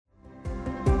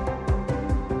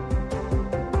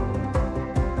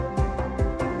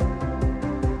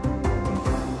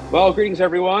Well, greetings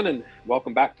everyone, and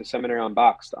welcome back to Seminary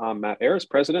Unboxed. I'm Matt Ayers,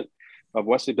 president of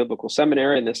Wesley Biblical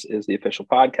Seminary, and this is the official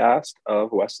podcast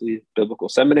of Wesley Biblical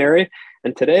Seminary.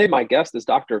 And today, my guest is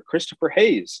Dr. Christopher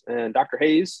Hayes, and Dr.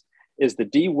 Hayes is the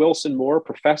D. Wilson Moore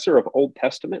Professor of Old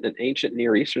Testament and Ancient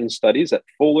Near Eastern Studies at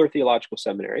Fuller Theological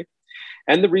Seminary,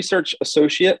 and the Research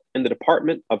Associate in the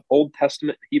Department of Old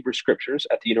Testament and Hebrew Scriptures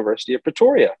at the University of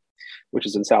Pretoria, which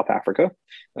is in South Africa.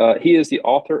 He is the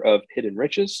author of Hidden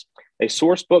Riches, a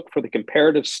source book for the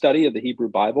comparative study of the Hebrew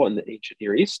Bible in the ancient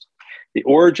Near East, the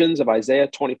origins of Isaiah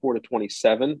 24 to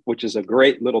 27, which is a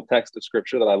great little text of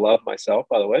scripture that I love myself,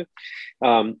 by the way,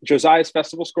 Josiah's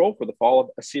Festival Scroll for the fall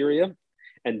of Assyria,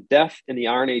 and Death in the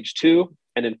Iron Age 2,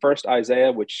 and in First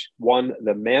Isaiah, which won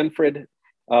the Manfred,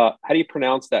 how do you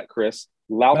pronounce that, Chris?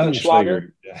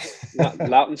 Lautenschlager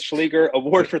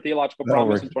Award for Theological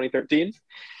Promise in 2013.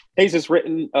 Hayes has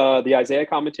written the Isaiah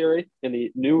commentary in the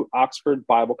New Oxford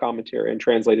Bible Commentary and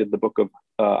translated the book of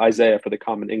Isaiah for the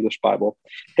Common English Bible.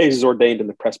 Hayes is ordained in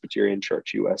the Presbyterian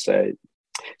Church USA.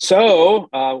 So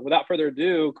without further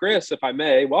ado, Chris, if I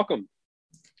may, welcome.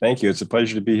 Thank you. It's a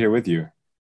pleasure to be here with you.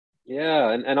 Yeah.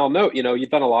 And I'll note, you've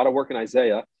done a lot of work in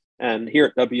Isaiah. And here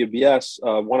at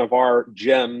WBS, one of our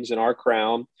gems in our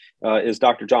crown is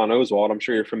Dr. John Oswald. I'm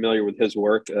sure you're familiar with his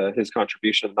work, his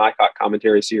contribution to the Nycot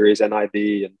Commentary Series,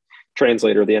 NIV, and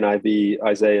translator of the NIV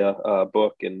Isaiah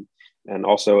book, and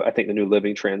also I think the New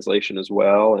Living Translation as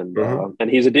well. And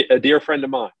he's a dear friend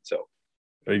of mine. So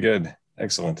very good,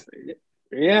 excellent.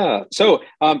 Yeah. So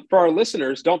for our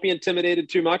listeners, don't be intimidated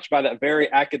too much by that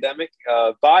very academic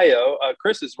bio.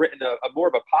 Chris has written a more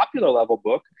of a popular level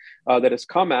book that has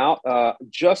come out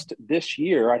just this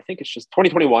year. I think it's just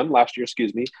 2021, last year,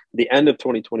 the end of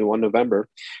 2021, November,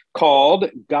 called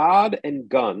God and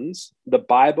Guns, the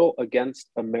Bible Against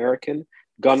American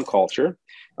Gun Culture.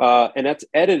 And that's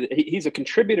edited. He's a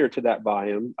contributor to that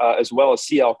volume, as well as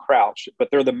C.L. Crouch, but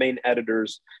they're the main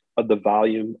editors of the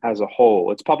volume as a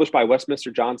whole. It's published by Westminster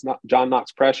John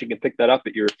Knox Press. You can pick that up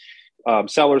at your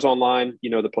sellers online,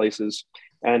 the places.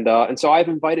 And so I've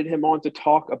invited him on to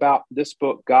talk about this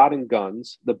book, God and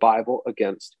Guns, the Bible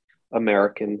Against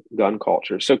American Gun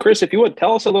Culture. So Chris, if you would,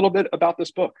 tell us a little bit about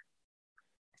this book.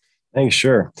 Thanks,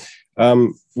 sure.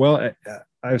 Well,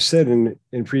 I've said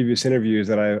in previous interviews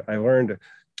that I learned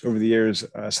over the years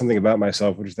something about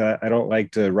myself, which is that I don't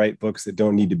like to write books that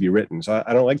don't need to be written. So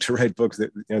I don't like to write books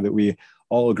that that we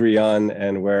all agree on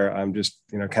and where I'm just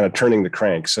kind of turning the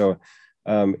crank. So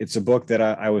it's a book that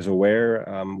I was aware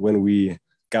when we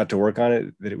got to work on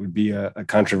it that it would be a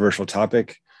controversial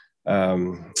topic,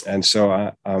 and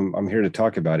so I'm here to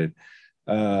talk about it.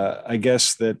 I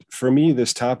guess that for me,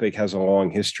 this topic has a long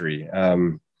history.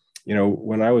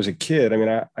 When I was a kid,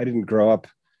 I didn't grow up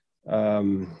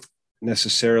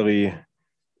necessarily,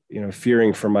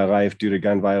 fearing for my life due to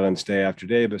gun violence day after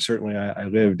day, but certainly I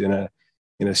lived in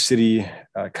a city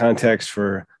context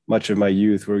for much of my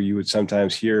youth, where you would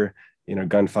sometimes hear,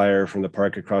 gunfire from the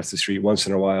park across the street once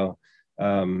in a while.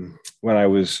 When I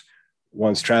was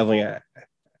once traveling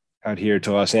out here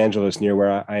to Los Angeles, near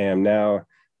where I am now,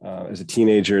 as a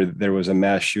teenager, there was a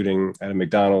mass shooting at a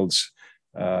McDonald's.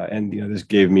 And this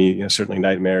gave me certainly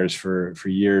nightmares for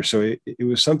years. So it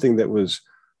was something that was,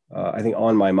 I think,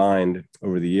 on my mind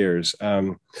over the years.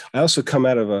 I also come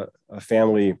out of a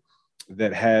family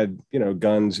that had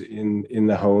guns in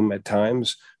the home at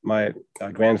times. My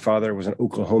grandfather was an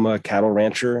Oklahoma cattle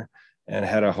rancher and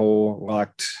had a whole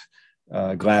locked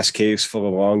glass case full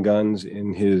of long guns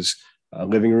in his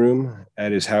living room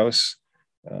at his house.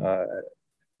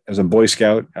 As a Boy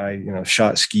Scout, I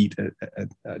shot skeet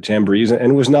at jamborees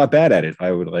and was not bad at it,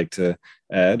 I would like to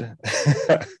add.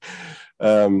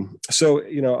 So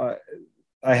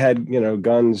I had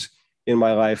guns in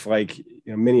my life, like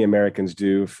many Americans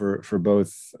do, for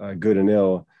both good and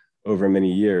ill over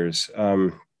many years.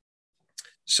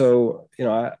 So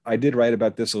I did write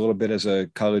about this a little bit as a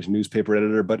college newspaper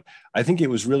editor, but I think it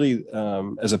was really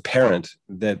as a parent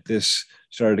that this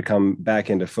started to come back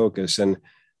into focus. And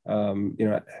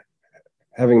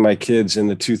having my kids in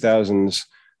the 2000s,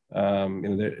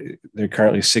 they're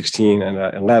currently 16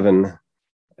 and 11,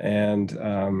 and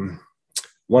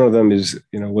one of them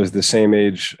was the same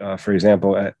age, for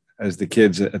example, as the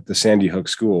kids at the Sandy Hook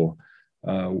school,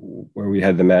 where we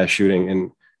had the mass shooting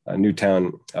in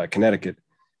Newtown, Connecticut.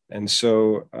 And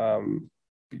so,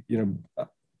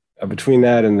 between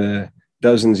that and the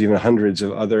dozens, even hundreds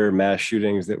of other mass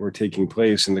shootings that were taking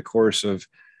place in the course of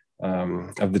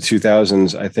the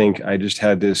 2000s, I think I just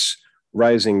had this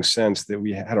rising sense that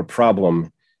we had a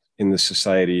problem in the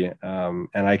society. And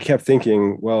I kept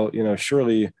thinking, well,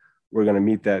 surely we're going to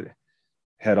meet that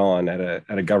head on at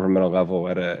a governmental level,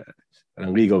 at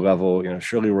a legal level,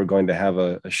 surely we're going to have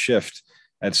a shift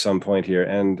at some point here.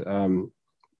 And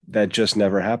that just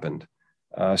never happened.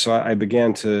 So I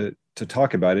began to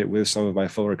talk about it with some of my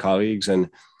Fuller colleagues, and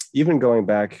even going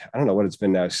back, I don't know what it's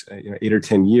been now, 8 or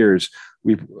 10 years,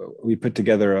 we put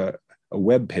together a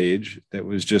web page that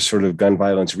was just sort of gun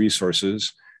violence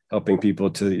resources, helping people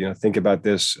to think about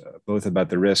this, both about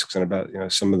the risks and about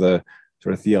some of the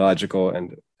sort of theological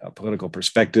and political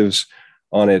perspectives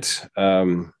on it.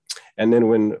 And then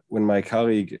when my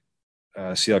colleague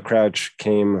C.L. Crouch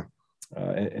came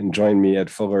and joined me at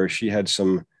Fuller, she had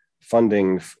some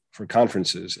funding for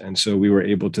conferences, and so we were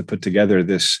able to put together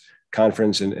this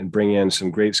conference and bring in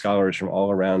some great scholars from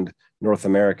all around North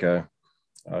America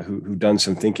who've done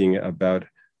some thinking about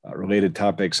related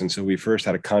topics. And so we first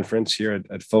had a conference here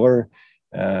at Fuller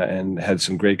and had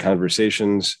some great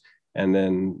conversations. And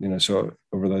then, so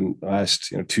over the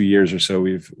last 2 years or so,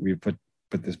 we've put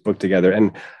this book together.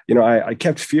 And, I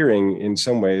kept fearing in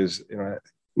some ways, as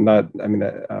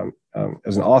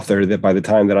an author, that by the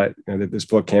time that that this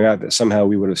book came out, that somehow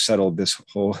we would have settled this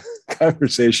whole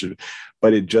conversation,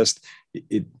 but it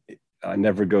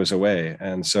never goes away.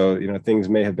 And so, things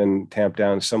may have been tamped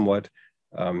down somewhat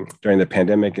during the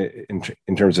pandemic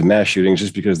in terms of mass shootings,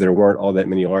 just because there weren't all that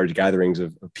many large gatherings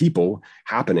of people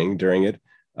happening during it.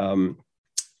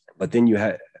 But then you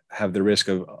have the risk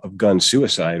of gun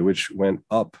suicide, which went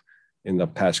up in the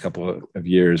past couple of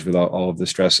years with all of the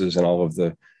stresses and all of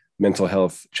the mental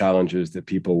health challenges that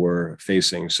people were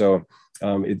facing. So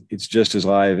it's just as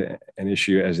live an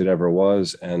issue as it ever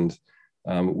was. And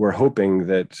we're hoping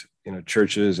that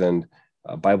churches and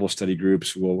Bible study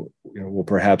groups will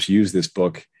perhaps use this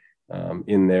book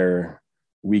in their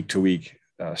week-to-week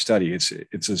study.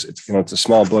 It's a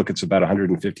small book. It's about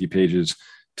 150 pages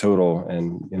total,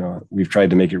 and we've tried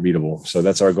to make it readable. So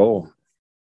that's our goal.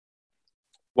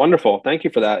 Wonderful. Thank you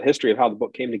for that history of how the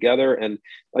book came together. And,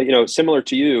 similar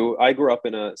to you, I grew up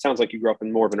sounds like you grew up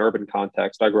in more of an urban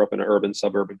context. I grew up in an urban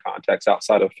suburban context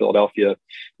outside of Philadelphia,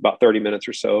 about 30 minutes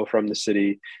or so from the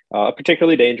city, a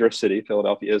particularly dangerous city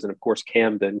Philadelphia is. And of course,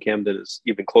 Camden is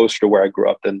even closer to where I grew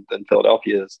up than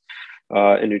Philadelphia is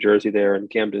in New Jersey there. And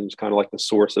Camden is kind of like the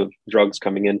source of drugs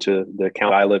coming into the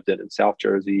county I lived in South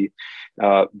Jersey.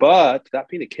 But that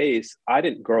being the case, I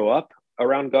didn't grow up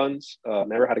around guns,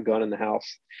 never had a gun in the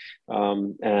house.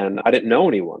 And I didn't know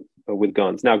anyone with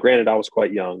guns. Now, granted, I was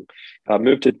quite young.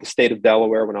 Moved to the state of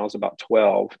Delaware when I was about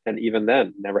 12. And even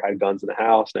then, never had guns in the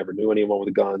house, never knew anyone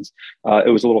with guns.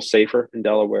 It was a little safer in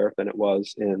Delaware than it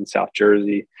was in South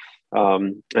Jersey.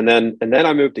 And then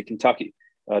I moved to Kentucky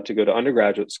to go to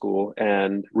undergraduate school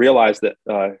and realized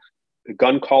that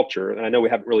gun culture, and I know we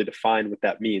haven't really defined what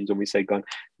that means when we say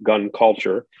gun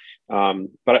culture,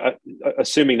 but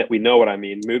assuming that we know what I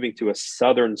mean, moving to a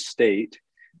southern state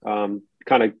kind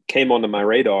of came onto my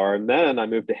radar. And then I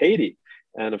moved to Haiti.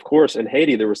 And of course, in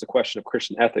Haiti, there was the question of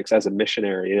Christian ethics as a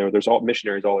missionary. There's all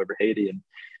missionaries all over Haiti. And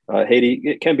Haiti,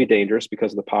 it can be dangerous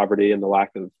because of the poverty and the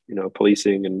lack of,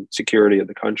 policing and security of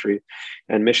the country.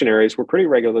 And missionaries were pretty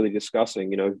regularly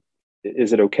discussing,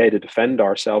 is it okay to defend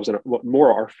ourselves and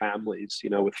more our families,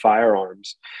 with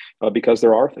firearms, because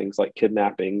there are things like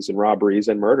kidnappings and robberies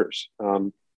and murders.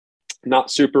 Not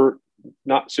super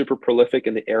prolific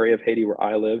in the area of Haiti where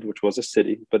I lived, which was a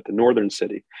city, but the northern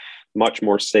city, much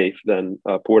more safe than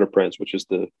Port-au-Prince, which is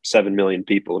the 7 million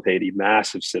people of Haiti,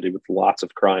 massive city with lots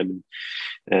of crime,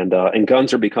 and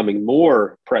guns are becoming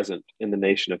more present in the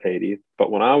nation of Haiti. But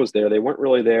when I was there, they weren't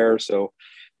really there. So.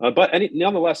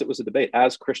 Nonetheless, it was a debate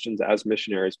as Christians, as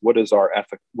missionaries. What is our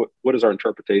ethic? What is our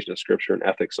interpretation of Scripture and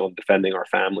ethics on defending our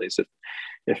families,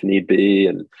 if need be?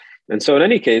 And so, in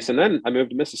any case, and then I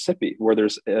moved to Mississippi, where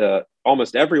there's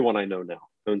almost everyone I know now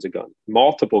owns a gun,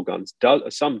 multiple guns,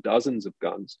 some dozens of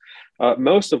guns,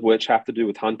 most of which have to do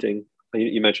with hunting.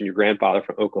 You mentioned your grandfather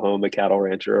from Oklahoma, cattle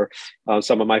rancher.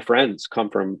 Some of my friends come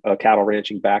from cattle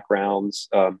ranching backgrounds,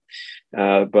 but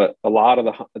a lot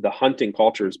of the hunting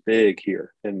culture is big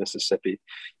here in Mississippi.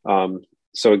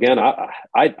 So again,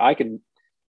 I can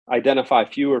identify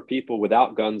fewer people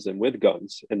without guns than with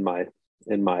guns in my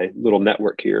little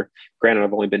network here. Granted,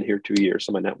 I've only been here 2 years,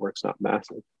 so my network's not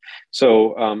massive.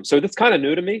 So that's kind of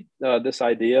new to me. This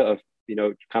idea of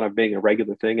kind of being a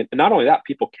regular thing, and not only that,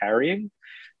 people carrying.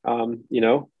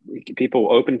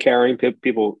 People open carrying,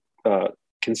 people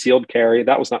concealed carry.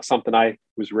 That was not something I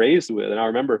was raised with. And I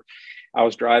remember I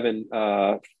was driving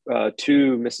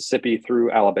to Mississippi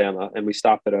through Alabama, and we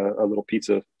stopped at a little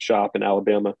pizza shop in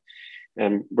Alabama,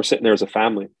 and we're sitting there as a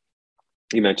family.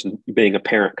 You mentioned being a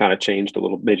parent kind of changed a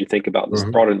little, made you think about this,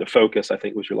 brought it into focus, I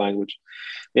think was your language.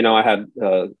 I had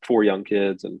 4 young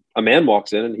kids, and a man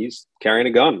walks in and he's carrying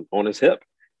a gun on his hip.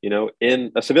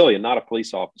 in a civilian, not a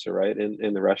police officer, right,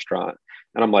 in the restaurant.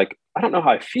 And I'm like, I don't know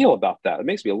how I feel about that. It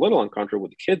makes me a little uncomfortable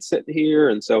with the kids sitting here.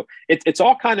 And so it's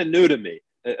all kind of new to me,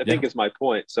 I think is my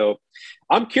point. So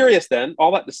I'm curious then,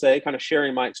 all that to say, kind of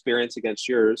sharing my experience against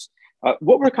yours.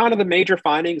 What were kind of the major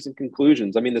findings and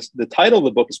conclusions? I mean, the title of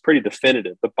the book is pretty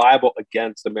definitive, The Bible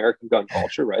Against American Gun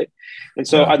Culture, right? And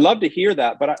so I'd love to hear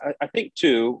that. But I think,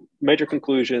 too, major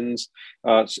conclusions,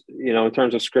 in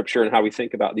terms of scripture and how we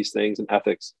think about these things and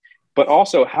ethics. But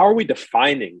also, how are we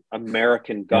defining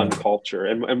American gun culture?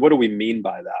 And what do we mean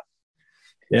by that?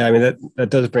 Yeah, I mean, that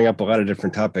does bring up a lot of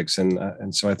different topics.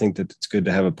 And so I think that it's good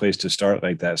to have a place to start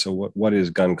like that. So what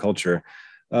is gun culture?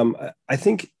 I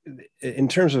think in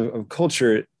terms of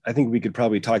culture, I think we could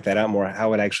probably talk that out more,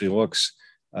 how it actually looks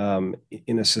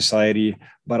in a society.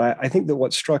 But I think that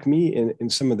what struck me in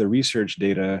some of the research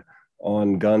data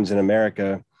on guns in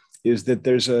America is that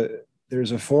there's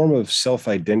a form of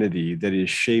self-identity that is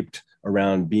shaped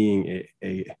around being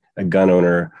a gun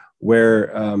owner,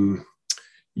 where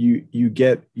you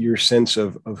get your sense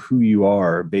of who you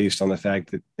are based on the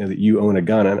fact that that you own a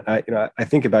gun. And I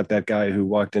think about that guy who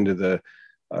walked into the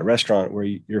restaurant where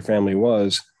your family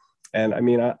was, and I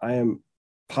mean I am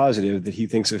positive that he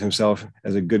thinks of himself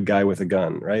as a good guy with a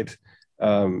gun, right?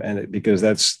 Because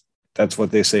that's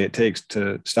what they say it takes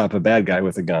to stop a bad guy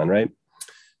with a gun, right?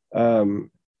 And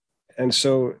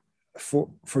so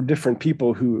for different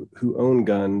people who own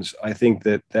guns, I think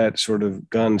that sort of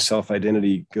gun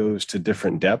self-identity goes to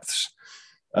different depths.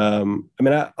 I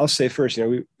mean, I'll say first,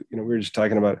 we were just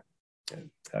talking about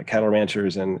cattle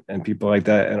ranchers and people like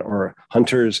that, or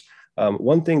hunters.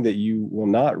 One thing that you will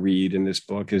not read in this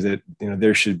book is that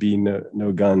there should be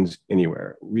no guns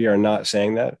anywhere. We are not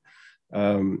saying that.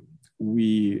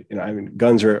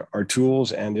 Guns are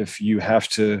tools, and if you have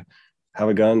to have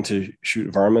a gun to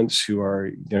shoot varmints who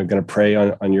are going to prey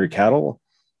on your cattle,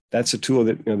 that's a tool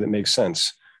that that makes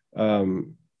sense.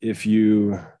 Hunting,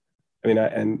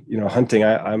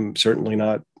 I'm certainly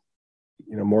not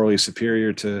morally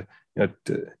superior to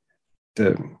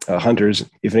hunters.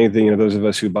 If anything, those of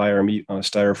us who buy our meat on a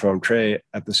styrofoam tray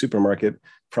at the supermarket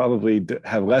probably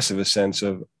have less of a sense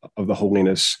of the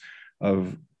holiness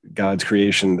of God's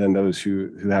creation than those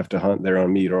who have to hunt their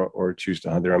own meat or choose to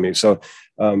hunt their own meat. So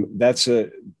those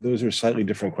are slightly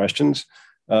different questions.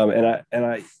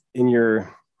 In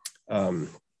your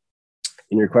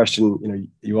question,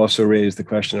 you also raised the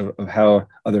question of how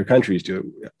other countries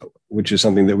do it, which is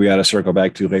something that we ought to circle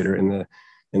back to later in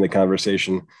the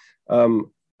conversation.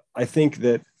 I think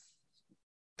that,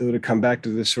 though, to come back to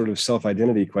this sort of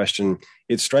self-identity question,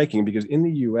 it's striking because in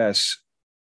the U.S.,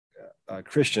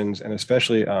 Christians, and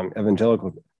especially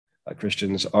evangelical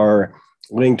Christians, are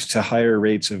linked to higher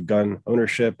rates of gun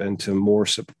ownership and to more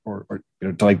support,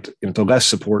 to less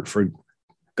support for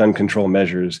gun control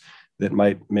measures that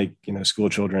might make school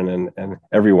children and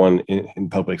everyone in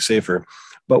public safer.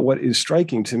 But what is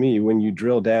striking to me when you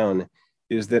drill down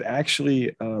is that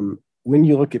actually, when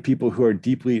you look at people who are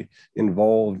deeply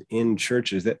involved in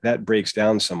churches, that breaks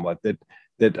down somewhat. That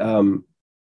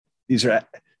these are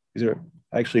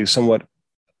actually somewhat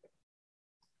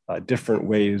different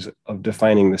ways of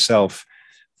defining the self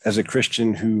as a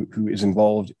Christian who is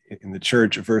involved in the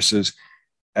church versus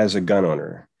as a gun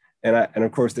owner. And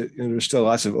of course, there's still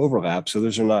lots of overlap. So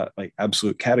those are not like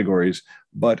absolute categories.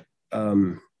 But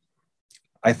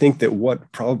I think that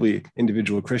what probably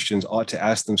individual Christians ought to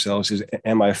ask themselves is,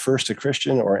 am I first a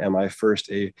Christian or am I first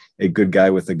a good guy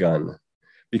with a gun?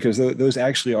 Because those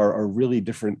actually are really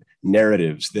different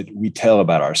narratives that we tell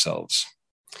about ourselves.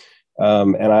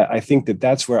 And I think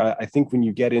that's where I think when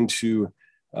you get into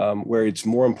where it's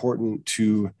more important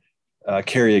to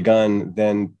carry a gun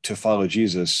than to follow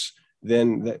Jesus,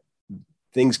 then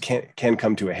things can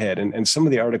come to a head. And some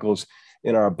of the articles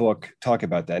in our book talk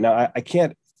about that. Now, I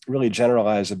can't really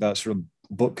generalize about sort of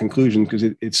book conclusions because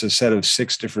it's a set of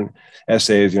 6 different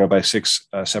essays, by 6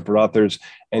 separate authors,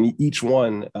 and each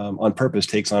one on purpose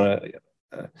takes on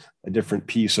a different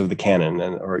piece of the canon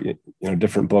or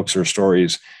different books or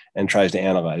stories and tries to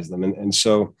analyze them. And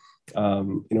so,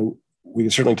 we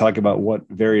can certainly talk about what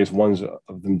various ones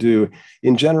of them do.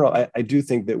 In general, I do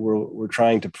think that we're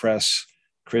trying to press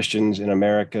Christians in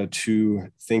America to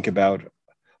think about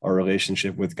our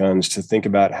relationship with guns, to think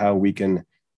about how we can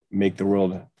make the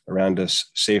world around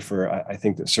us safer. I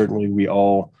think that certainly we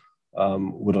all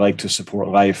would like to support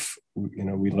life.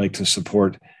 We'd like to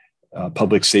support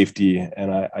public safety.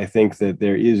 And I think that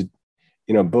there is,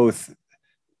 both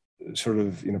sort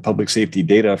of, public safety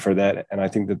data for that. And I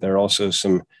think that there are also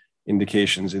some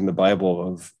indications in the Bible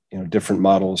of, different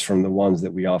models from the ones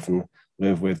that we often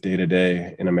live with day to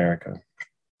day in America.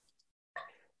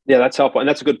 Yeah, that's helpful, and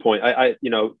that's a good point.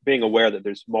 Being aware that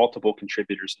there's multiple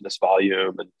contributors in this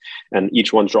volume, and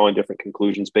each one's drawing different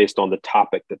conclusions based on the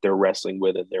topic that they're wrestling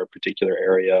with in their particular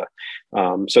area.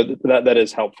 That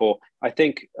is helpful. I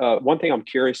think one thing I'm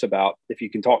curious about, if you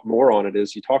can talk more on it,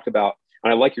 is you talked about,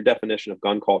 and I like your definition of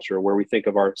gun culture, where we think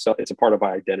of ourselves, it's a part of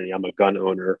our identity. I'm a gun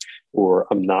owner, or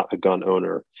I'm not a gun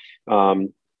owner. I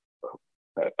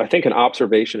think an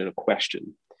observation and a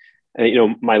question.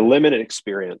 And, my limited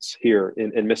experience here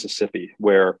in Mississippi,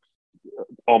 where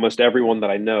almost everyone that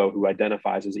I know who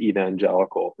identifies as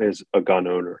evangelical is a gun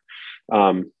owner.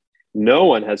 No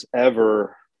one has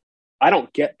ever, I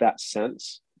don't get that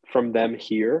sense from them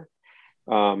here.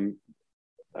 I've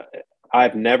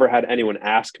never had anyone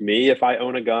ask me if I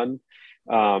own a gun.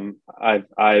 And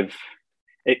I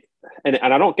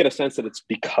don't get a sense that it's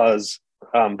because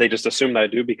they just assume that I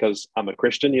do because I'm a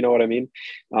Christian. You know what I mean?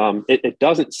 It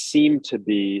doesn't seem to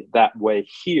be that way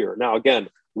here. Now, again,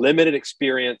 limited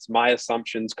experience, my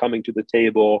assumptions coming to the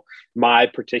table, my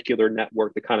particular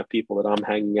network, the kind of people that I'm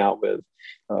hanging out with,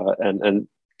 and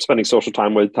spending social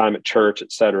time with, time at church,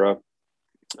 et cetera.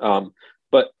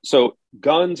 But so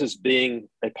guns as being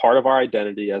a part of our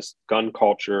identity as gun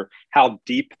culture, how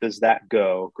deep does that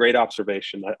go? Great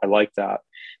observation. I like that.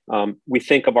 We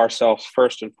think of ourselves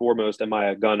first and foremost, am I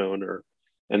a gun owner?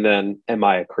 And then, am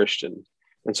I a Christian?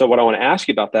 And so what I want to ask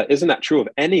you about that, isn't that true of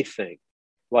anything?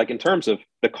 Like in terms of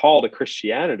the call to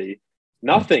Christianity,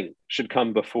 nothing should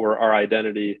come before our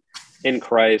identity in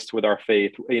Christ with our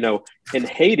faith. In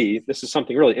Haiti, this is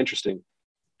something really interesting.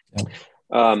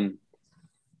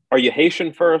 Are you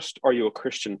Haitian first? Are you a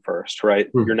Christian first, right?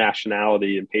 Your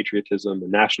nationality and patriotism and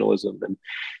nationalism.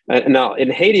 And now in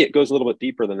Haiti, it goes a little bit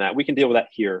deeper than that. We can deal with that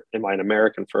here. Am I an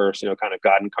American first, kind of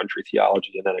God and country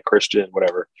theology, and then a Christian,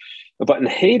 whatever. But in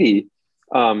Haiti,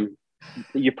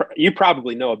 you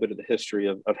probably know a bit of the history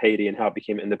of Haiti and how it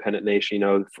became an independent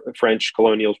nation. French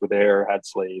colonials were there, had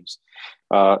slaves,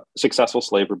 successful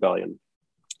slave rebellion.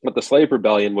 But the slave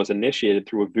rebellion was initiated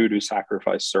through a voodoo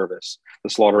sacrifice service, the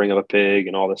slaughtering of a pig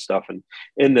and all this stuff. And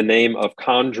in the name of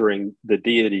conjuring the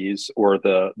deities or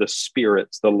the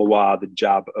spirits, the Loa, the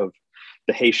Jab of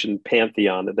the Haitian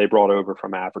pantheon that they brought over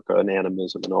from Africa, and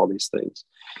animism and all these things.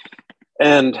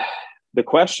 And the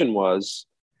question was,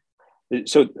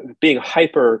 so being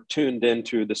hyper tuned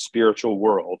into the spiritual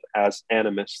world, as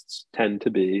animists tend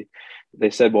to be, they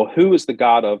said, well, who is the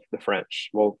God of the French?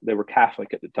 Well, they were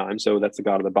Catholic at the time, so that's the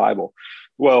God of the Bible.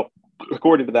 Well,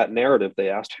 according to that narrative, they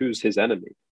asked, who's his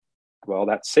enemy? Well,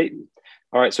 that's Satan.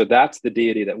 All right, so that's the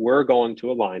deity that we're going to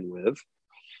align with.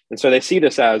 And so they see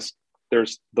this as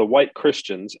there's the white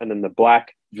Christians and then the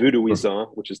black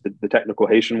voodooism, which is the technical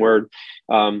Haitian word.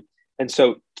 And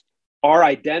so our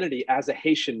identity as a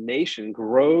Haitian nation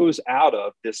grows out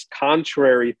of this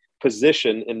contrary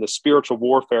position in the spiritual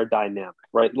warfare dynamic,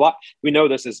 right? We know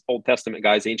this as Old Testament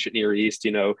guys, ancient Near East,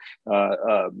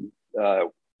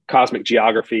 cosmic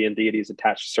geography and deities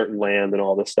attached to certain land and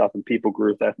all this stuff, and people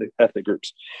groups, ethnic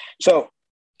groups. So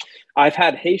I've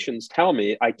had Haitians tell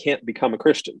me I can't become a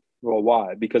Christian. Well,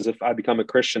 why? Because if I become a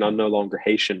Christian, I'm no longer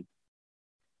Haitian,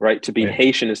 right? To be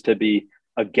Haitian is to be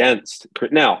against.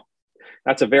 Now,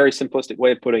 that's a very simplistic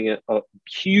way of putting it. A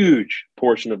huge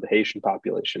portion of the Haitian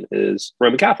population is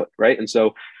Roman Catholic, right? And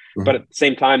so, but at the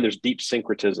same time, there's deep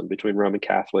syncretism between Roman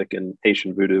Catholic and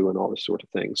Haitian voodoo and all this sort of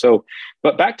thing. So,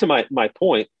 but back to my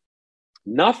point,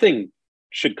 nothing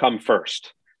should come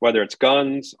first, whether it's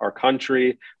guns, our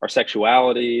country, our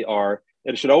sexuality,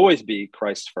 it should always be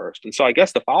Christ first. And so I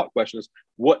guess the follow-up question is,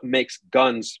 what makes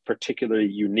guns particularly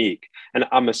unique? And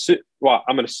I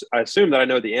assume that I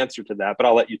know the answer to that, but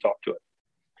I'll let you talk to it.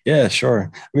 Yeah,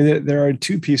 sure. I mean, there are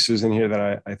two pieces in here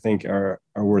that I think are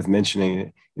worth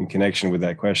mentioning in connection with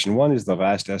that question. One is the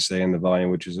last essay in the volume,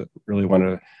 which is really one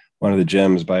of the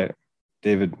gems by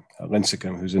David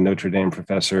Lincecum, who's a Notre Dame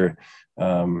professor.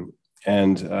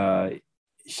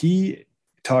 He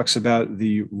talks about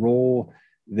the role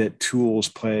that tools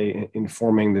play in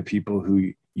forming the people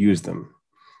who use them.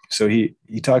 So he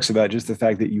talks about just the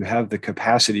fact that you have the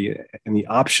capacity and the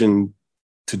option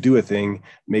to do a thing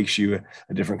makes you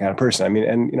a different kind of person. I mean,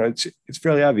 and it's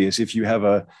fairly obvious if you have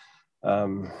a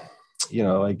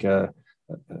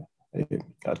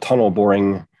tunnel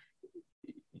boring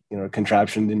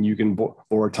contraption, then you can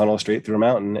bore a tunnel straight through a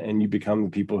mountain and you become the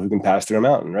people who can pass through a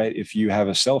mountain, right? If you have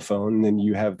a cell phone, then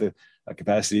you have the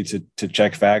capacity to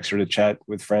check facts or to chat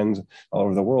with friends all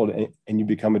over the world, and you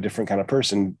become a different kind of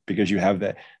person because you have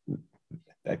that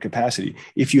capacity.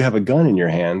 If you have a gun in your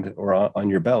hand or on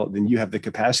your belt, then you have the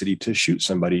capacity to shoot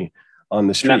somebody on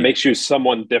the street. And that makes you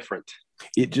someone different.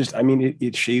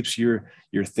 It shapes your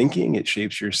thinking. It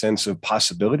shapes your sense of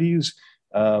possibilities.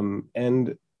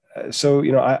 So,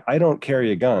 I don't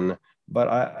carry a gun, but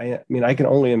I mean, I can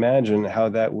only imagine how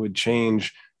that would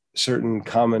change certain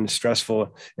common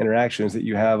stressful interactions that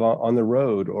you have on the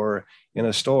road or in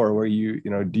a store where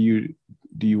do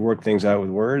you work things out with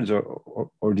words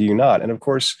or do you not? And of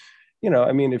course,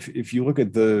 I mean, if you look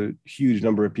at the huge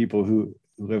number of people who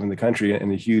live in the country and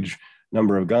the huge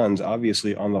number of guns,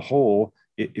 obviously on the whole,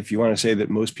 if you want to say that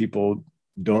most people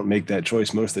don't make that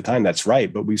choice most of the time, that's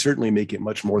right, but we certainly make it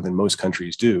much more than most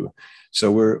countries do. So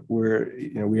we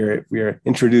are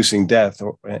introducing death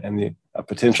and the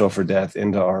potential for death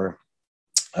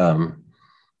um,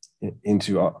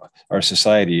 into our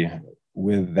society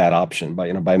with that option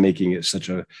by making it such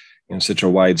a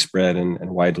widespread and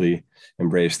widely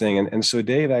embraced thing. And so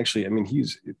Dave actually, I mean,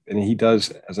 he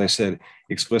does, as I said,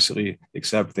 explicitly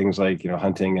accept things like,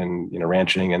 hunting and,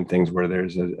 ranching and things where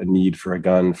there's a need for a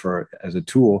gun as a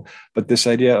tool. But this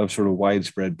idea of sort of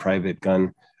widespread private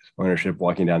gun ownership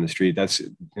walking down the street,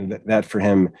 that for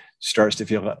him starts to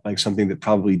feel like something that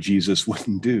probably Jesus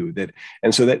wouldn't do.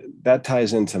 And so that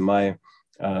ties into my,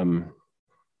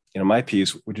 my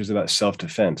piece, which is about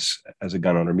self-defense as a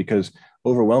gun owner, because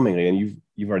overwhelmingly, and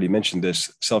you've already mentioned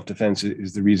this, self-defense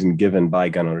is the reason given by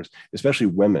gun owners, especially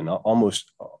women.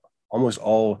 Almost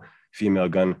all female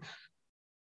gun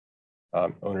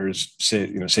owners say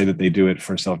that they do it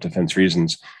for self-defense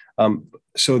reasons.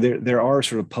 So there are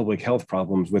sort of public health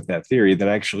problems with that theory that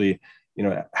actually,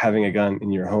 having a gun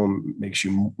in your home makes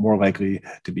you more likely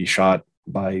to be shot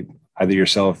by either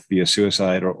yourself via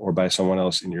suicide or by someone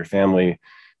else in your family.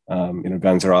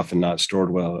 Guns are often not stored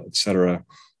well, et cetera.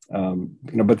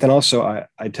 But then also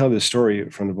I tell this story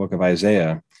from the book of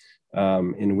Isaiah,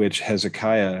 in which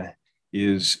Hezekiah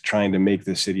is trying to make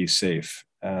the city safe.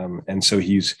 And so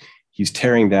he's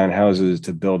tearing down houses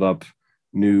to build up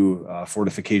new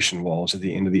fortification walls at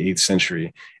the end of the 8th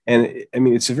century. And I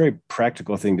mean, it's a very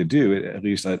practical thing to do, at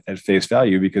least at face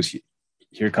value, because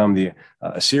here come the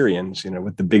Assyrians,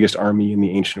 with the biggest army in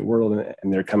the ancient world,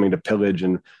 and they're coming to pillage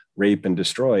and rape and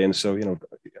destroy. And so,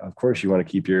 of course you want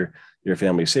to keep your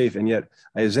family safe. And yet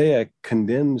Isaiah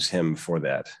condemns him for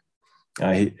that.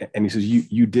 He says,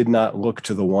 you did not look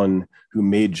to the one who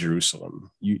made Jerusalem.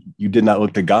 You did not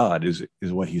look to God is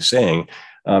what he's saying,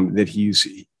 that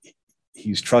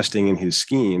he's trusting in his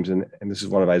schemes. And this is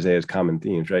one of Isaiah's common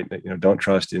themes, right? Don't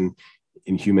trust in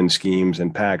human schemes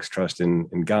and pacts, trust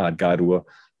in God. God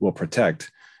will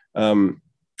protect.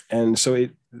 And so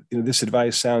this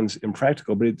advice sounds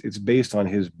impractical, but it's based on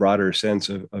his broader sense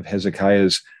of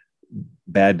Hezekiah's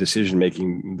bad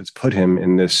decision-making that's put him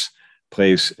in this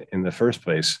place in the first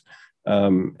place.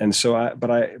 And so but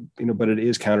it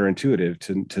is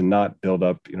counterintuitive to not build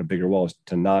up, bigger walls,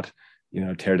 to not,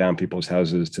 tear down people's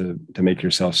houses to make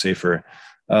yourself safer.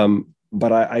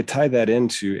 But I tie that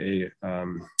into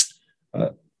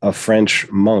a French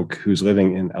monk who's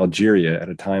living in Algeria at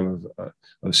a time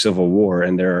of civil war,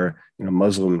 and there are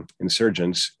Muslim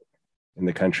insurgents in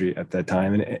the country at that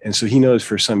time, and so he knows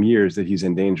for some years that he's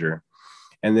in danger,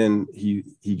 and then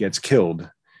he gets killed,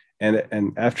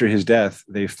 and after his death,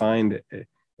 they find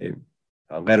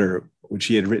a letter which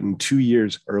he had written 2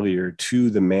 years earlier to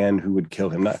the man who would kill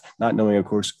him, not knowing, of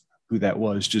course, who that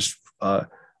was, just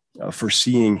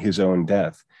foreseeing his own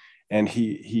death. And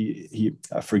he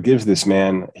forgives this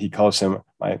man. He calls him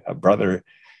my brother,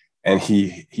 and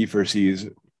he foresees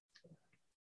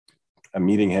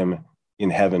meeting him in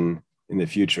heaven in the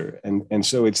future. And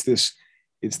so it's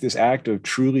this act of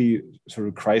truly sort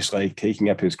of Christ-like taking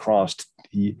up his cross.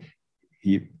 He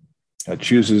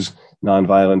chooses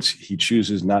nonviolence. He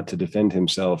chooses not to defend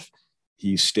himself.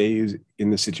 He stays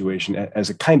in the situation as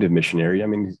a kind of missionary. I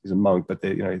mean, he's a monk, but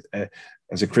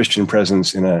as a Christian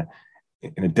presence in a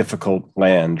difficult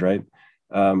land, right?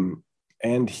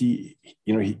 And he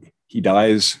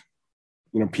dies,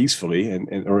 peacefully,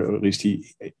 or at least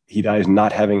he dies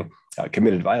not having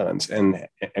committed violence and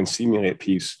seemingly at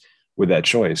peace with that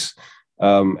choice.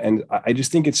 And I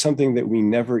just think it's something that we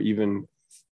never even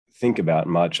think about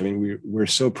much. I mean, we're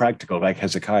so practical, like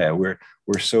Hezekiah. We're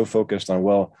so focused on,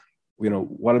 well,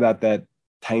 what about that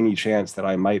tiny chance that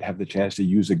I might have the chance to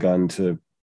use a gun to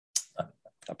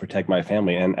protect my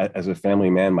family? And as a family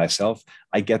man myself,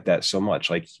 I get that so much.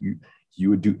 Like you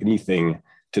would do anything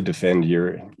to defend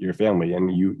your family,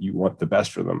 and you want the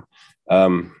best for them.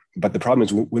 But the problem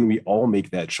is when we all make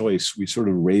that choice, we sort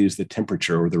of raise the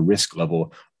temperature or the risk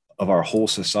level of our whole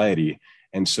society.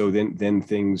 And so then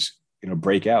things,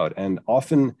 break out. And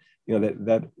often,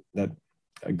 that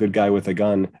a good guy with a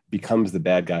gun becomes the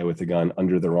bad guy with a gun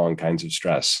under the wrong kinds of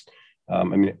stress. I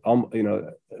mean,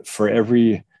 for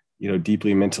every,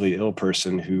 deeply mentally ill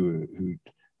person who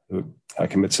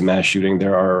commits a mass shooting.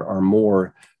 There are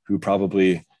more who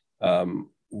probably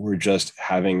were just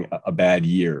having a bad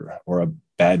year or a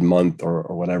bad month or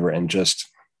whatever, and just,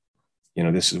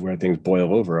 this is where things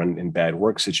boil over in bad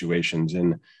work situations,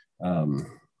 and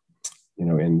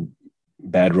in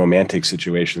bad romantic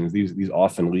situations. These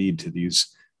often lead to these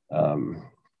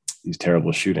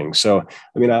terrible shootings. So,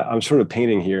 I'm sort of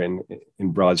painting here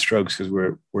in broad strokes because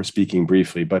we're speaking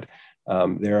briefly, but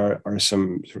there are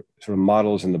some sort of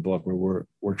models in the book where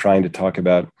we're trying to talk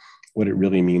about what it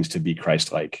really means to be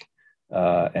Christ-like,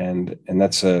 and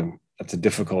that's a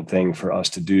difficult thing for us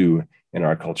to do in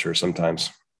our culture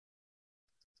sometimes.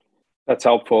 That's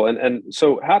helpful. And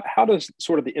so how does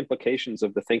sort of the implications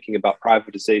of the thinking about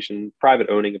privatization, private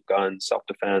owning of guns,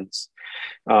 self-defense,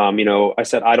 I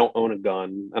said, I don't own a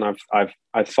gun, and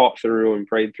I've thought through and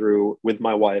prayed through with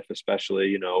my wife,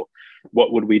 especially,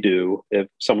 what would we do if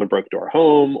someone broke into our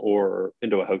home or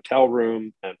into a hotel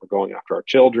room and we're going after our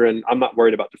children? I'm not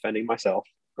worried about defending myself.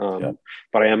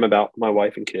 But I am about my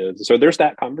wife and kids. So there's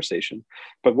that conversation.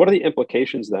 But what are the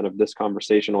implications then of this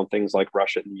conversation on things like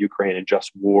Russia and Ukraine and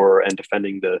just war and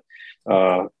defending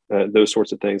those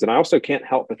sorts of things? And I also can't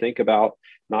help but think about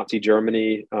Nazi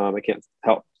Germany. I can't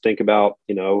help think about,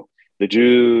 the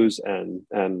Jews and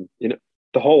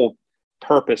the whole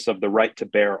purpose of the right to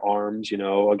bear arms,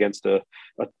 against a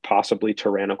possibly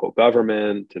tyrannical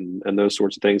government and those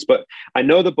sorts of things. But I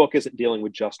know the book isn't dealing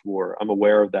with just war. I'm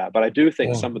aware of that. But I do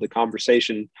think some of the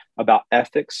conversation about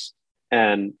ethics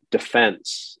and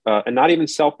defense, and not even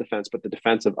self-defense, but the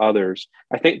defense of others,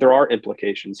 I think there are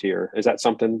implications here. Is that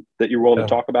something that you're willing to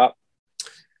talk about?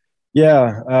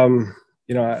 Yeah.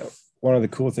 One of the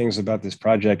cool things about this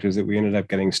project is that we ended up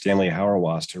getting Stanley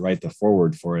Hauerwas to write the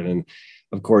foreword for it. And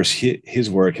of course, his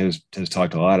work has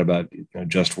talked a lot about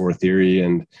just war theory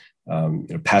and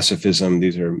pacifism.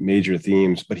 These are major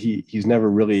themes, but he's never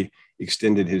really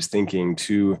extended his thinking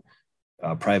to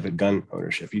private gun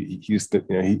ownership. He's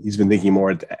been thinking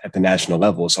more at the national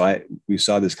level. So we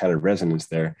saw this kind of resonance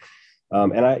there,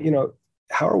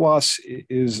 Hauerwas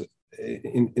is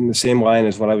in the same line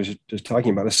as what I was just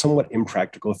talking about, a somewhat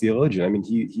impractical theologian. I mean,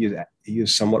 he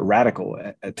is somewhat radical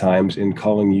at times in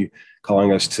calling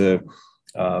us to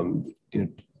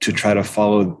try to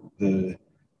follow the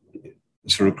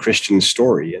sort of Christian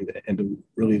story and to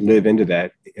really live into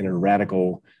that in a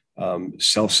radical,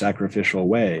 self-sacrificial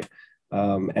way.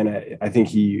 And I think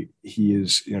he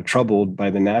is troubled by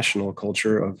the national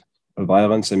culture of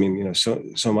violence. I mean,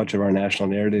 so much of our national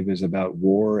narrative is about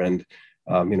war and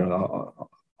all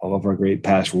of our great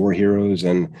past war heroes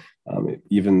and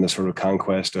even the sort of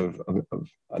conquest of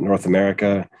North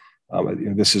America.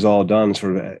 This is all done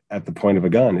sort of at the point of a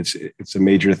gun. It's a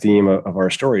major theme of our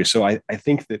story. So I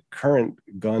think that current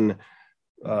gun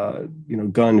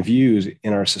views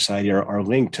in our society are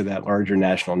linked to that larger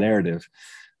national narrative.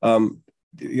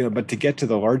 But to get to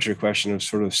the larger question of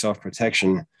sort of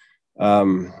self-protection, or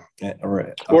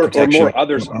more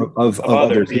others of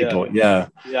other people. Yeah.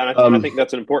 And I think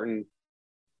that's an important.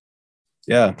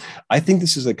 Yeah, I think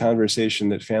this is a conversation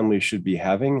that families should be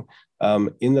having.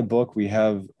 In the book, we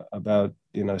have about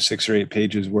 6 or 8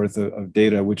 pages worth of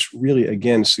data, which really,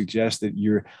 again, suggests that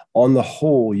you're, on the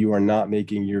whole, you are not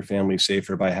making your family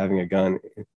safer by having a gun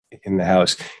in the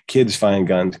house. Kids find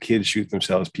guns, kids shoot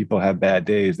themselves, people have bad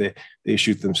days, they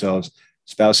shoot themselves,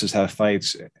 spouses have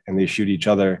fights and they shoot each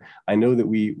other. I know that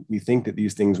we think that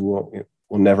these things will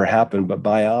never happen, but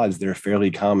by odds, they're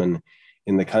fairly common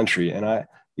in the country. And I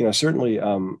certainly,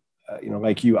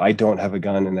 like you, I don't have a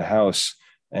gun in the house.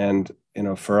 And,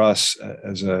 for us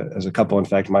as a couple, in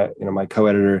fact, my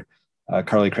co-editor,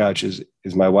 Carly Crouch is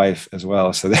my wife as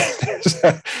well. So there's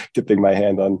tipping my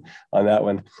hand on that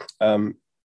one.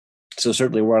 So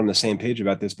certainly we're on the same page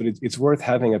about this, but it's worth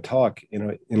having a talk,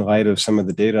 in light of some of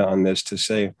the data on this, to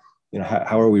say,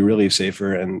 how are we really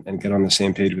safer and get on the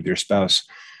same page with your spouse.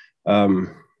 I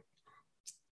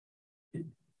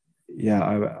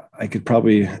could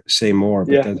probably say more,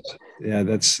 but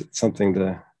that's something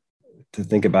to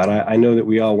think about. I know that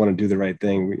we all want to do the right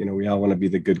thing. We all want to be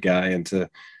the good guy and to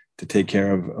take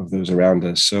care of those around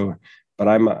us. So, but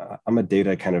I'm a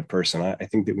data kind of person. I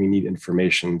think that we need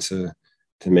information to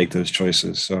make those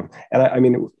choices. So, and I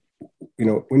mean,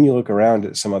 when you look around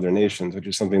at some other nations, which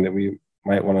is something that we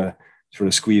might want to sort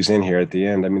of squeeze in here at the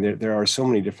end. I mean, there are so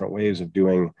many different ways of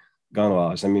doing gun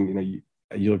laws. I mean,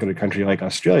 you look at a country like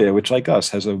Australia, which, like us,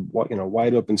 has a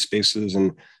wide open spaces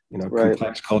and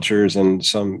complex cultures and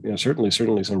some certainly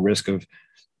some risk of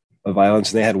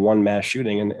violence. And they had one mass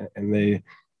shooting, and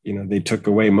they took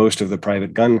away most of the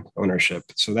private gun ownership.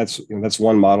 So that's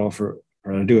one model for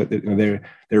how to do it.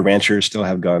 Their ranchers still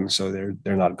have guns, so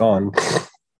they're not gone.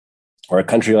 or a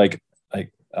country like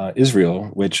Israel,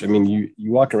 which, I mean,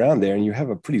 you walk around there and you have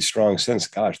a pretty strong sense.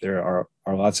 Gosh, there are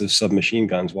lots of submachine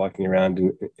guns walking around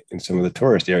in some of the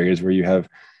tourist areas where you have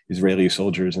Israeli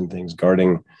soldiers and things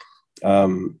guarding.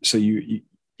 So you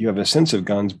have a sense of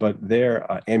guns, but their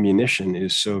ammunition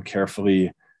is so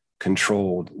carefully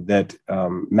controlled that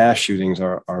mass shootings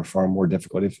are far more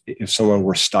difficult. If someone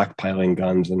were stockpiling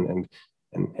guns and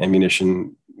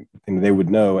ammunition, and they would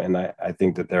know. And I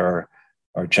think that there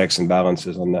are checks and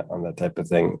balances on that type of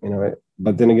thing,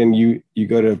 But then again, you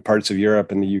go to parts of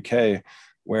Europe and the UK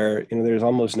where there's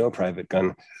almost no private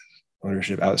gun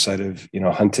ownership outside of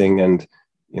hunting and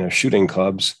shooting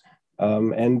clubs,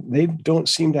 and they don't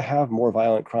seem to have more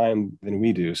violent crime than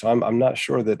we do. So I'm not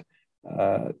sure that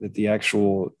the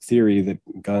actual theory that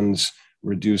guns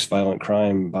reduce violent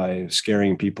crime by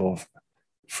scaring people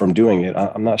from doing it,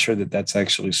 I'm not sure that that's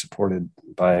actually supported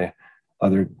by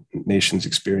other nations'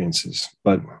 experiences.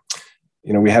 But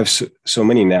we have so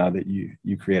many now that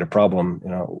you create a problem.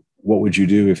 What would you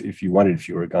do if you wanted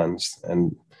fewer guns?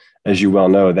 And as you well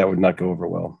know, that would not go over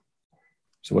well.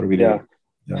 So what do we do?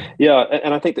 Yeah,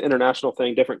 and I think the international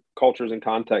thing, different cultures and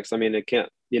contexts. I mean, it can't.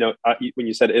 When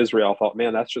you said Israel, I thought,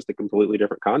 man, that's just a completely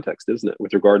different context, isn't it,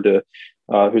 with regard to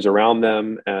who's around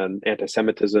them and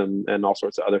anti-Semitism and all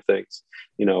sorts of other things.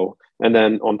 And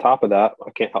then on top of that, I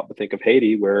can't help but think of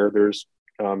Haiti, where there's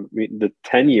the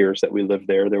 10 years that we lived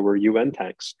there were UN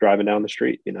tanks driving down the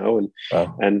street,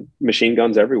 and machine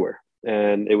guns everywhere,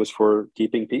 and it was for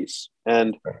keeping peace.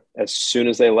 And as soon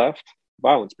as they left,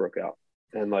 violence broke out.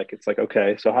 And it's like,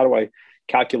 okay, so how do I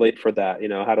calculate for that?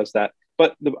 How does that?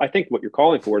 But I think what you're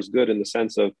calling for is good in the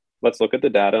sense of, let's look at the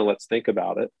data and let's think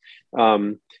about it.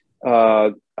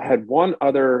 I had one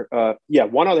other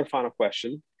final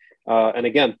question. And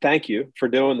again, thank you for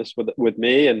doing this with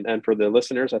me and for the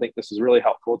listeners. I think this is really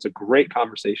helpful. It's a great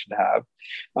conversation to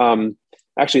have.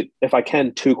 Actually, if I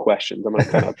can, 2 questions. I'm going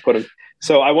to kind of put them.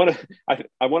 So I want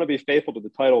to be faithful to the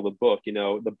title of the book,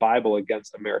 the Bible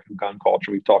Against American Gun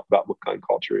Culture. We've talked about what gun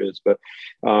culture is, but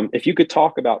if you could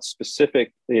talk about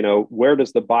specific, where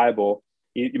does the Bible,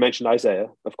 you mentioned Isaiah,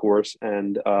 of course,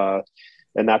 and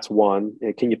that's one.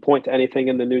 Can you point to anything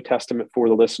in the New Testament for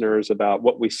the listeners about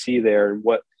what we see there and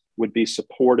what would be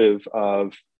supportive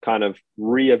of kind of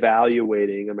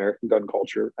reevaluating American gun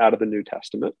culture out of the New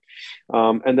Testament?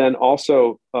 And then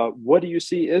also, what do you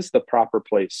see is the proper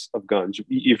place of guns?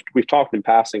 We've talked in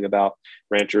passing about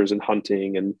ranchers and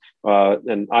hunting, and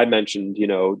I mentioned,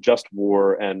 just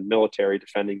war and military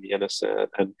defending the innocent.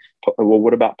 And well,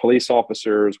 what about police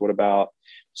officers? What about,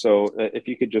 so if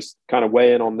you could just kind of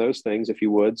weigh in on those things, if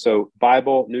you would. So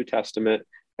Bible, New Testament,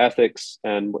 ethics,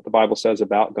 and what the Bible says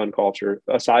about gun culture,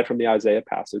 aside from the Isaiah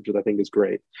passage, that I think is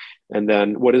great. And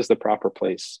then what is the proper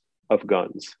place of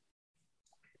guns?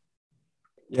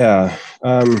 Yeah.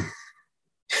 Gosh,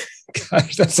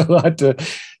 that's a lot to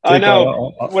take. I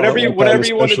know. Whatever you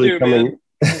want to do, man.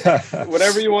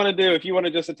 Whatever you want to do. If you want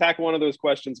to just attack one of those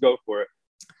questions, go for it.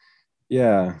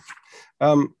 Yeah.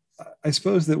 I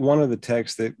suppose that one of the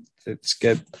texts that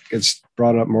gets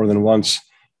brought up more than once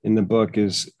in the book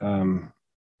is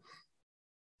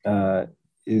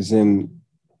in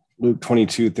Luke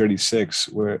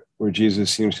 22:36, where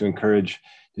Jesus seems to encourage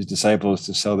his disciples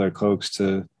to sell their cloaks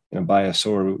to buy a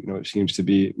sword, which seems to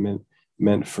be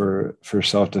meant for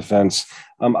self-defense.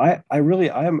 I'm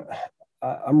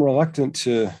reluctant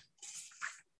to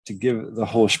give the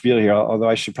whole spiel here, although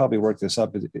I should probably work this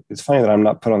up. It's funny that I'm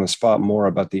not put on the spot more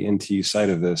about the NT side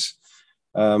of this.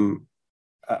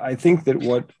 I think that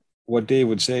what Dave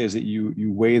would say is that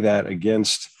you weigh that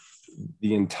against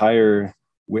the entire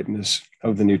witness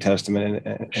of the New Testament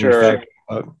and sure. in fact,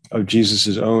 of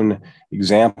Jesus's own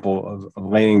example of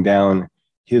laying down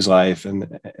his life and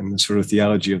the sort of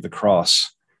theology of the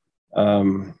cross,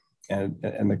 and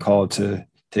the call to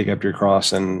take up your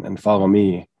cross and follow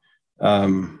me.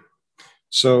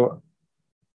 So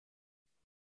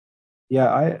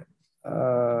yeah,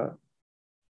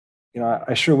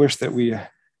 I sure wish that we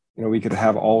could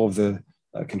have all of the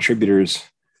contributors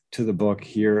to the book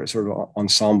here, sort of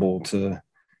ensemble to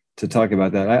talk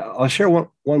about that. I'll share one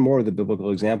more of the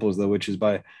biblical examples, though, which is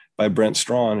by Brent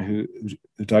Strawn, who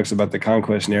talks about the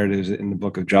conquest narratives in the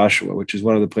book of Joshua, which is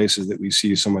one of the places that we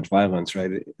see so much violence,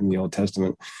 right, in the Old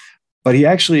Testament. But he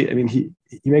actually,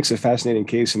 he makes a fascinating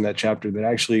case in that chapter that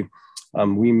actually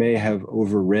we may have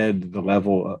overread the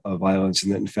level of violence,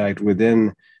 and that in fact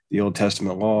within the Old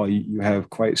Testament law, you have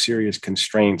quite serious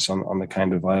constraints on the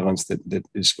kind of violence that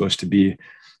is supposed to be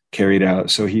carried out.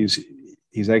 So he's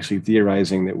actually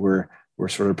theorizing that we're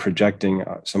sort of projecting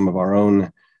some of our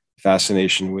own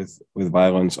fascination with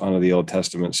violence onto the Old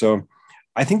Testament. So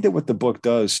I think that what the book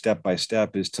does step by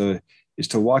step is to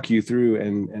walk you through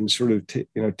and sort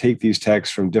of take these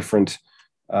texts from different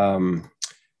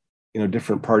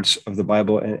different parts of the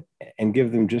Bible and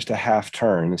give them just a half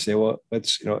turn and say, well,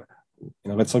 let's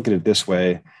look at it this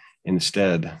way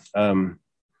instead.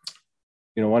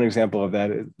 One example of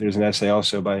that, there's an essay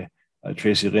also by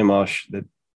Tracy Rimash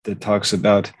that talks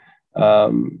about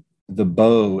the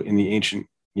bow in the ancient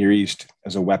Near East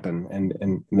as a weapon, and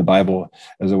in the Bible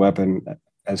as a weapon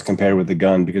as compared with the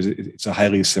gun, because it's a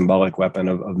highly symbolic weapon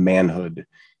of manhood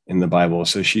in the Bible.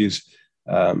 So she's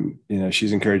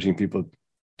encouraging people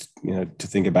to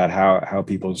think about how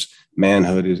people's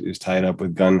manhood is tied up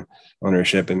with gun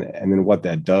ownership, and then what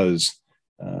that does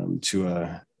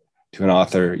to an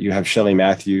author. You have Shelley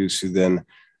Matthews, who then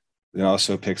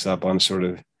also picks up on sort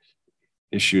of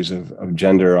issues of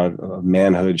gender, of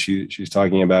manhood. She's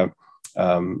talking about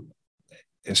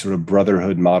a sort of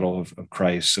brotherhood model of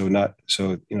Christ. So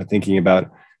thinking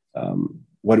about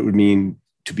what it would mean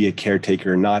to be a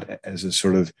caretaker, not as a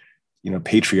sort of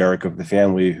patriarch of the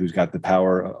family who's got the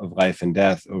power of life and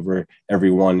death over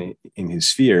everyone in his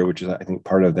sphere, which is, I think,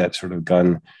 part of that sort of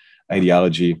gun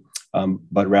ideology,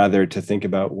 but rather to think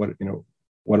about what it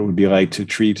would be like to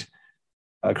treat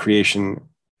creation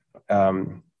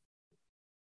in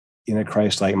a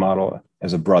Christ-like model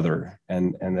as a brother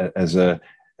and as an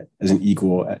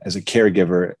equal, as a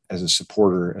caregiver, as a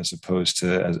supporter, as opposed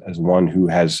to as one who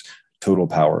has total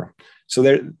power. So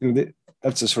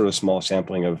that's a sort of small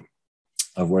sampling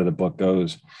of where the book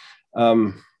goes.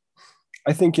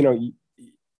 I think,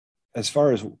 as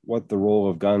far as what the role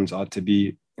of guns ought to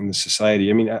be in the society,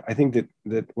 I mean, I think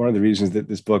that one of the reasons that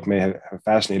this book may have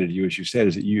fascinated you, as you said,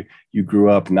 is that you grew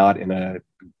up not in a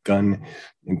gun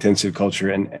intensive culture,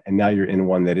 and now you're in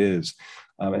one that is.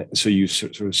 So you've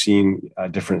sort of seen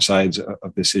different sides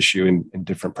of this issue in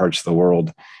different parts of the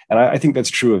world. And I think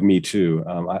that's true of me too.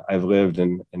 I've lived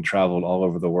and traveled all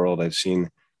over the world. I've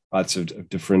seen lots of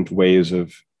different ways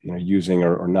of using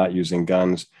or not using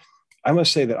guns. I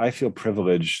must say that I feel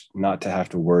privileged not to have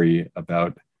to worry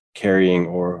about carrying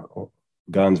or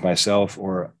guns myself,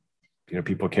 or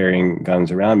people carrying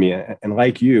guns around me. And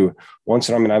like you,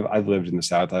 I've lived in the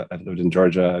South. I've lived in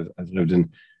Georgia. I've lived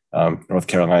in North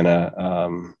Carolina,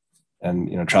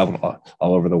 and traveled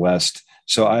all over the West.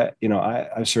 So I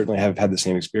certainly have had the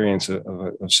same experience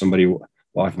of somebody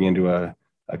walking into a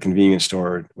convenience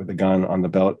store with a gun on the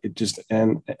belt. It just,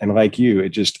 and like you,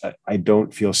 I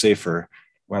don't feel safer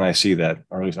when I see that,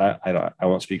 or at least I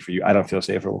won't speak for you. I don't feel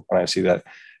safer when I see that.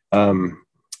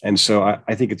 And so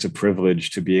I think it's a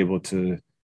privilege to be able to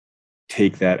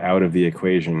take that out of the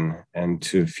equation and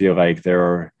to feel like there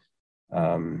are,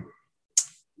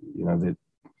 that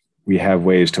we have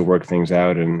ways to work things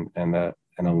out and a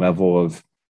level of,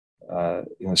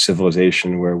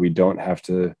 civilization where we don't have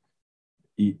to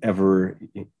ever,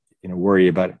 worry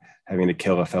about having to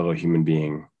kill a fellow human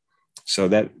being. So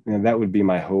that would be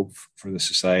my hope for the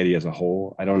society as a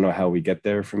whole. I don't know how we get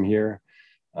there from here,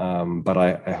 but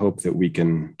I hope that we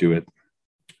can do it.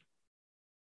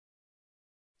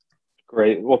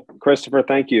 Great. Well, Christopher,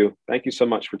 thank you. Thank you so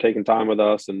much for taking time with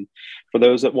us. And for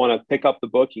those that want to pick up the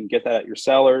book, you can get that at your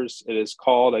sellers. It is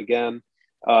called, again,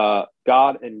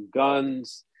 God and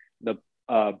Guns, the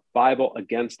Bible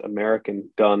Against American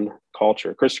Gun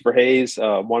Culture. Christopher Hayes,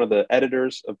 one of the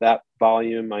editors of that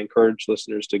volume. I encourage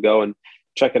listeners to go and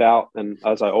check it out. And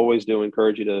as I always do,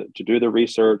 encourage you to do the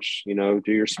research, do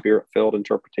your spirit-filled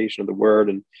interpretation of the word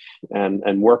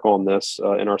and work on this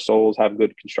in our souls, have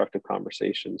good constructive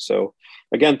conversations. So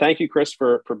again, thank you, Chris,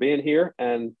 for being here.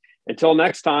 And until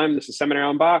next time, this is Seminary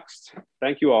Unboxed.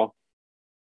 Thank you all.